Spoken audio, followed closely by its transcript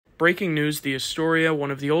Breaking news, the Astoria,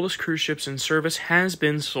 one of the oldest cruise ships in service, has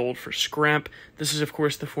been sold for scrap. This is, of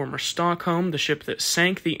course, the former Stockholm, the ship that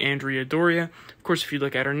sank the Andrea Doria. Of course, if you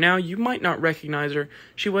look at her now, you might not recognize her.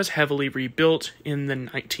 She was heavily rebuilt in the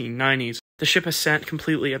 1990s. The ship has sat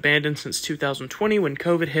completely abandoned since 2020 when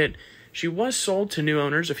COVID hit. She was sold to new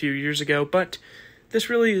owners a few years ago, but this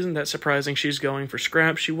really isn't that surprising she's going for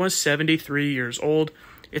scrap. She was 73 years old.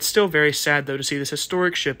 It's still very sad, though, to see this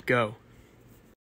historic ship go.